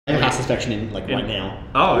house inspection in like right now.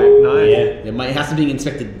 Oh, nice. Yeah, my house is being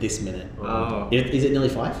inspected this minute. Oh. Is it nearly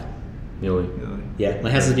 5? Nearly. Yeah, my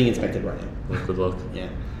house is being inspected right now. Well, good luck. Yeah,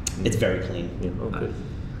 it's very clean. Yeah, oh, good.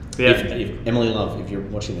 Yeah. If Emily Love, if you're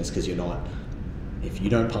watching this, because you're not, if you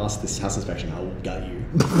don't pass this house inspection, I will gut you.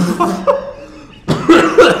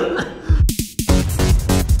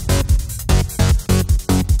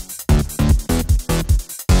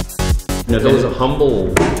 No, there was a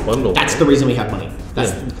Humble bundle. That's the reason we have money.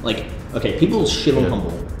 That's like, okay, people shit on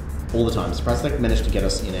Humble all the time. Surprise Tech managed to get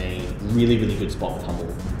us in a really, really good spot with Humble.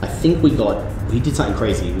 I think we did something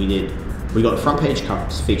crazy. We got front page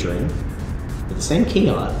covers featuring with the same key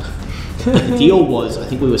art. The deal was, I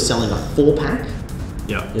think we were selling a 4-pack,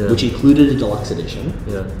 which included a deluxe edition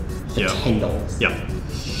for $10. Yeah.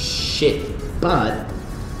 Shit. But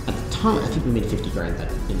at the time, I think we made 50 grand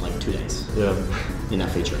in like 2 days. Yeah. In that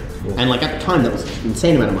featuring. And like at the time, that was an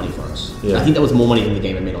insane amount of money for us. Yeah. I think that was more money than the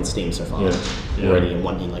game had made on Steam so far already in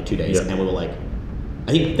like 2 days. And we were like,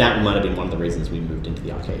 I think that might have been one of the reasons we moved into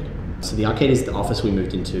the arcade. So the arcade is the office we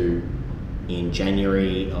moved into in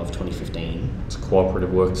January of 2015. It's a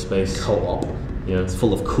cooperative workspace. Co-op. Yeah. It's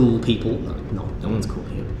full of cool people. No one's cool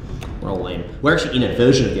here. We're all lame. We're actually in a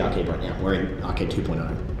version of the arcade right now. We're in Arcade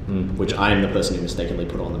 2.0, which I am the person who mistakenly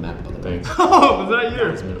put on the map, by the way. Thanks. Oh, was that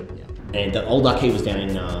you? And the old arcade was down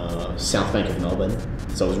in South Bank of Melbourne,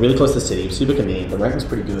 so it was really close to the city, super convenient, the rent was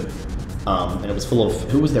pretty good, and it was full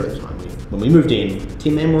of, who was there at the time? When we moved in,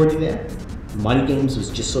 Tin Man were already there, Mighty Games was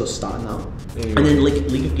just sort of starting up, and then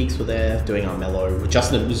League of Geeks were there doing our mellow, with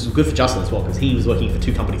Justin, which was good for Justin as well, because he was working for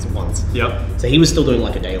 2 companies at once. Yep. So he was still doing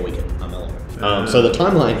like a day a week at our mellow. So the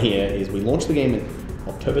timeline here is we launched the game in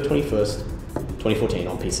October 21st, 2014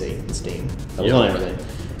 on PC and Steam, that was on everything,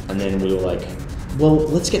 and then we were like, well,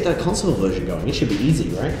 let's get that console version going. It should be easy,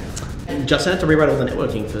 right? And Justin had to rewrite all the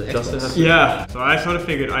networking for Xbox. Yeah, so I sort of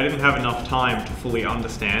figured I didn't have enough time to fully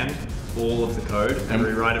understand all of the code and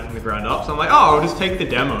rewrite it from the ground up. So I'm like, oh, I'll just take the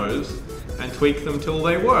demos and tweak them till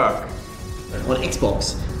they work. On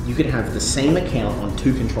Xbox, you could have the same account on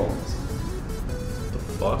 2 controllers. The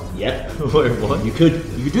fuck? Yep. Wait, what? You could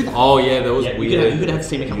do that. Oh yeah, that was weird. You could have the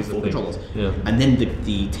same account with 4 controllers. Yeah. And then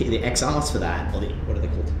the XRs for that, or what are they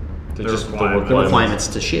called? The requirements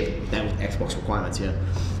to ship. That was Xbox requirements,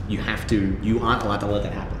 you aren't allowed to let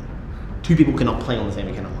that happen. 2 people cannot play on the same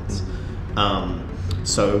account at once.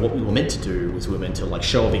 So what we were meant to do was we were meant to like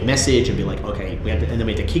show a big message and be like, okay, and then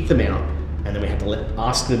we had to kick them out, and then we had to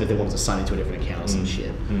ask them if they wanted to sign into a different account or some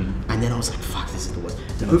shit. And then I was like, fuck, this is the worst.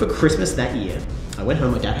 So over Christmas that year, I went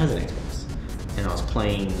home, my dad has an Xbox, and I was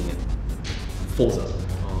playing Forza.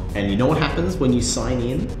 And you know what happens when you sign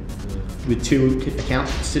in with 2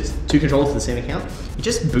 controllers to the same account? It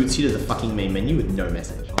just boots you to the fucking main menu with no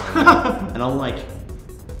message. And I'm like...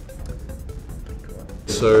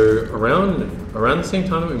 So around the same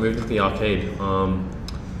time that we moved to the arcade,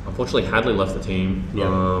 unfortunately Hadley left the team.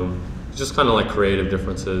 Just kind of like creative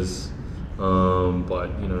differences, but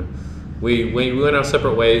you know, we went our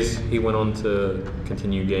separate ways. He went on to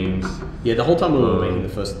continue games. Yeah, the whole time we were making the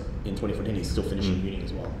first in 2014, he's still finishing uni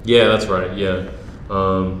as well. Yeah, that's right. Yeah.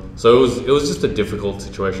 So it was just a difficult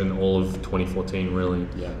situation all of 2014 really.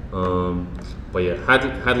 Yeah. But yeah,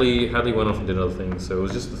 Hadley went off and did other things, so it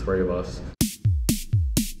was just the 3 of us.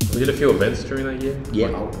 We did a few events during that year. Yeah,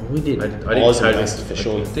 we did. I did Casual for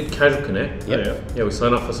sure. Did Casual Connect. Yeah, we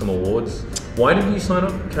signed up for some awards. Why did you sign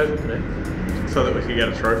up for Casual Connect? So that we could get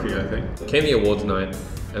a trophy, I think. Came the awards night,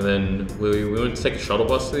 and then we went to take a shuttle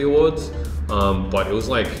bus to the awards, but it was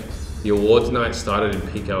like the awards night started in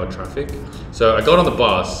peak hour traffic. So I got on the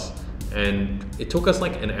bus, and it took us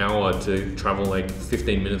like an hour to travel like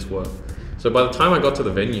 15 minutes worth. So by the time I got to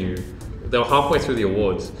the venue, they were halfway through the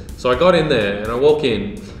awards. So I got in there, and I walk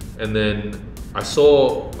in, and then I was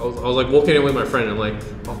like walking in with my friend, and I'm like,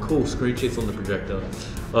 oh cool, Screencheat's on the projector.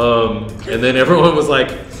 And then everyone was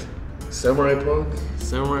like, Samurai Punk?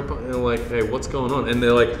 And I'm like, hey, what's going on? And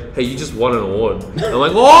they're like, hey, you just won an award. And I'm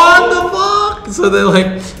like, what the fuck? So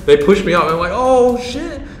they pushed me up, and I'm like, oh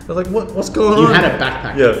shit. I was like, what's going on? You had a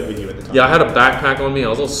backpack with you at the time. Yeah, I had a backpack on me. I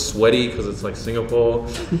was all sweaty because it's like Singapore. I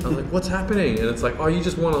was like, what's happening? And it's like, oh, you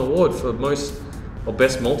just won an award for best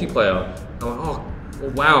multiplayer. I'm like, oh,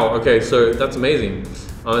 wow, okay, so that's amazing.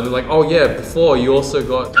 And they're like, oh yeah, before you also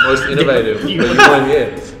got most innovative, but you won here.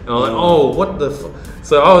 And I'm like, oh, what the fuck?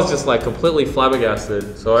 So I was just like completely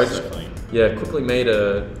flabbergasted. So I just, quickly made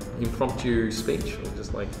a impromptu speech.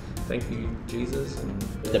 Just like, thank you, Jesus. And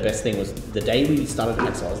the best thing was the day we started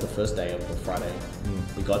Exiles, the first day of the Friday,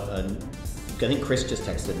 we got a think Chris just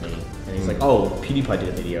texted me, and he's like, "Oh, PewDiePie did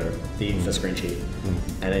a video for Screencheat,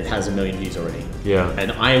 and it has 1 million views already." Yeah.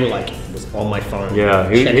 And I was on my phone,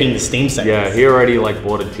 checking the Steam settings. Yeah, he already like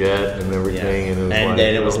bought a jet and everything, and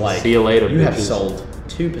then it was like, "See you later, you have bitches." sold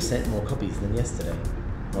 2% more copies than yesterday.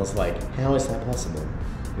 I was like, how is that possible?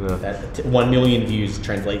 Yeah. That 1 million views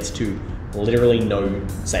translates to literally no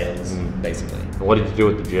sales, basically. And what did you do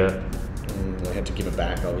with the jet? I had to give it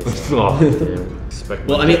back, obviously.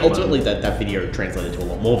 Well, I mean, ultimately that video translated to a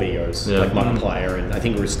lot more videos, like Markiplier, and I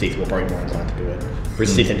think Rooster Teeth were probably more inclined to do it.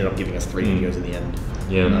 Rooster Teeth ended up giving us 3 videos in the end.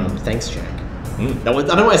 Yeah. Thanks, Jack. That was, I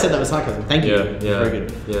don't know why I said that was sarcasm. Thank you. Yeah. Very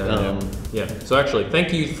good. Yeah. So actually,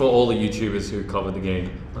 thank you for all the YouTubers who covered the game.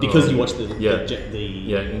 Because you watched the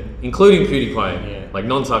including PewDiePie. Yeah. Like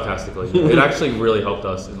non-sarcastically, it actually really helped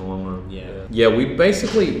us in the long run. Yeah. We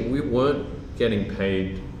weren't getting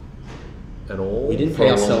paid at all. We didn't for pay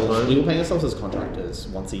a long ourselves. time. We were paying ourselves as contractors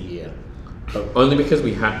once a year. But Only because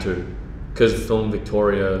we had to. Because Film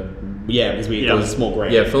Victoria. yeah, because it was a small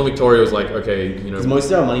grant. Yeah, Film Victoria was like, okay, Because most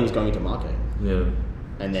of our money was going into marketing. Yeah.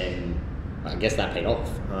 And then I guess that paid off.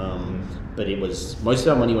 But it was most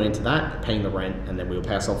of our money went into that, paying the rent, and then we would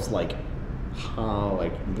pay ourselves like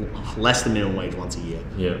less than minimum wage once a year.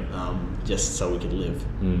 Yeah. Just so we could live.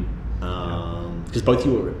 Because both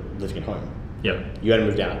you were living at home. Yeah. You hadn't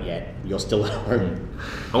moved out yet. You're still at home.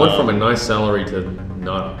 I went from a nice salary to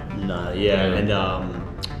nada. Nah, yeah. And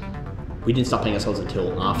we didn't start paying ourselves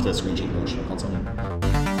until after Screencheat launched on console.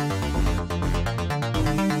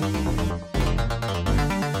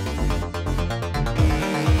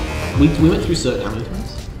 We went through certain how many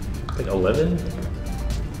times? Like 11?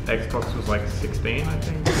 Xbox was like 16, I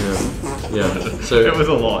think. Yeah. So it was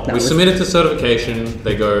a lot. We submitted to certification.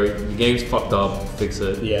 They go, your game's fucked up, fix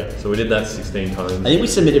it. Yeah. So we did that 16 times. I think we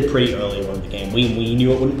submitted pretty early on in the game. We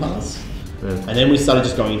knew it wouldn't pass. Yeah. And then we started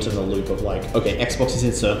just going into the loop of like, okay, Xbox is in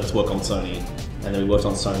cert, let's work on Sony. And then we worked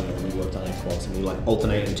on Sony and then we worked on Xbox, and we like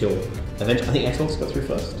alternate until eventually, I think Xbox got through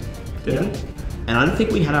first. Did maybe? it? And I don't think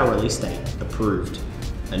we had our release date approved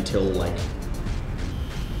until like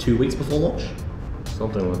 2 weeks before launch.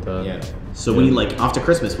 Something like that. Yeah. So we like, after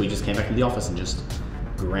Christmas, we just came back to the office and just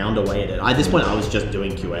ground away at it. At this point, I was just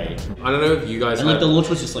doing QA. I don't know if you guys And like the launch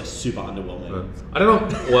was just like super underwhelming. I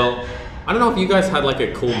don't know if you guys had like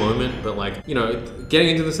a cool moment, but like, you know, getting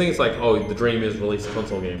into this thing, it's like, oh, the dream is release a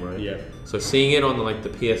console game, right? Yeah. So seeing it on like the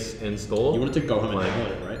PSN store. You wanted to go home and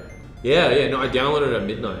download it, right? Yeah, no, I downloaded it at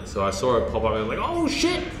midnight, so I saw it pop up and I was like, oh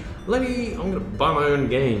shit, I'm gonna buy my own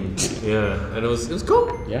game. Yeah, and it was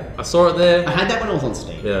cool. Yeah. I saw it there. I had that when I was on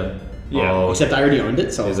Steam. Yeah. Yeah. Oh, Except I already owned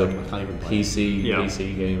it, so I He's was a like, I can't even play it.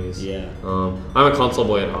 PC gamers. Yeah. I'm a console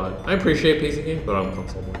boy at heart. I appreciate PC games, but I'm a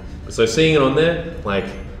console boy. So seeing it on there, like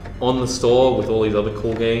on the store with all these other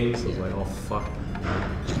cool games, I was like, oh fuck,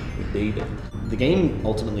 we need it. The game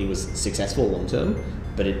ultimately was successful long term,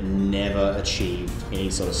 but it never achieved any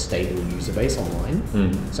sort of stable user base online.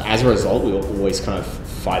 So as a result, we were always kind of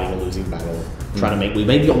fighting a losing battle, we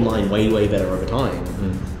made the online way better over time.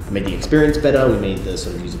 We made the experience better, we made the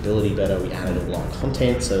sort of usability better, we added a lot of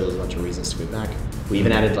content, so there was a bunch of reasons to go back. We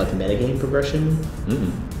even added like metagame progression,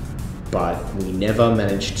 but we never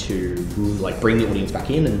managed to like bring the audience back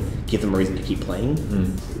in and give them a reason to keep playing.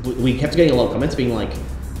 We kept getting a lot of comments being like,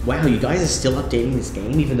 wow, you guys are still updating this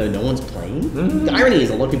game even though no one's playing? The irony is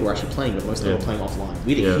a lot of people are actually playing, but most of them are playing offline.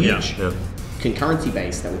 We had a huge concurrency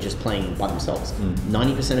base that were just playing by themselves.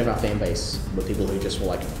 90% of our fan base were people who just were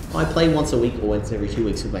like, I play once a week or once every 2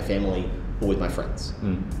 weeks with my family or with my friends.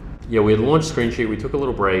 Yeah, we had launched Screencheat, we took a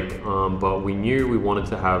little break, but we knew we wanted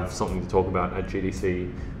to have something to talk about at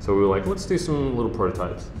GDC, so we were like, let's do some little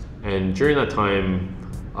prototypes. And during that time,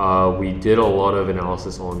 we did a lot of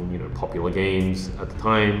analysis on popular games at the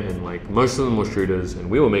time, and like most of them were shooters, and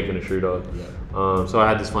we were making a shooter. So I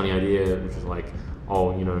had this funny idea, which was like,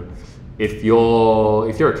 if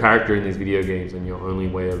you're a character in these video games and your only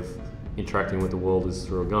way of interacting with the world is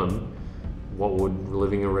through a gun, what would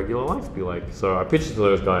living a regular life be like? So I pitched it to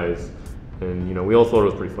those guys, and we all thought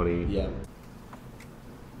it was pretty funny. Yeah.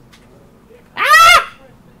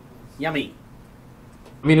 Yummy.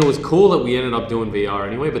 I mean, it was cool that we ended up doing VR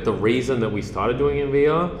anyway, but the reason that we started doing it in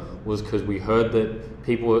VR was because we heard that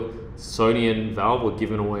Sony and Valve were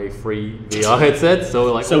giving away free VR headsets, so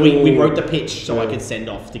we're like, so we wrote the pitch so I could send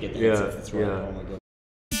off to get the headsets. That's right. Yeah. Oh my god.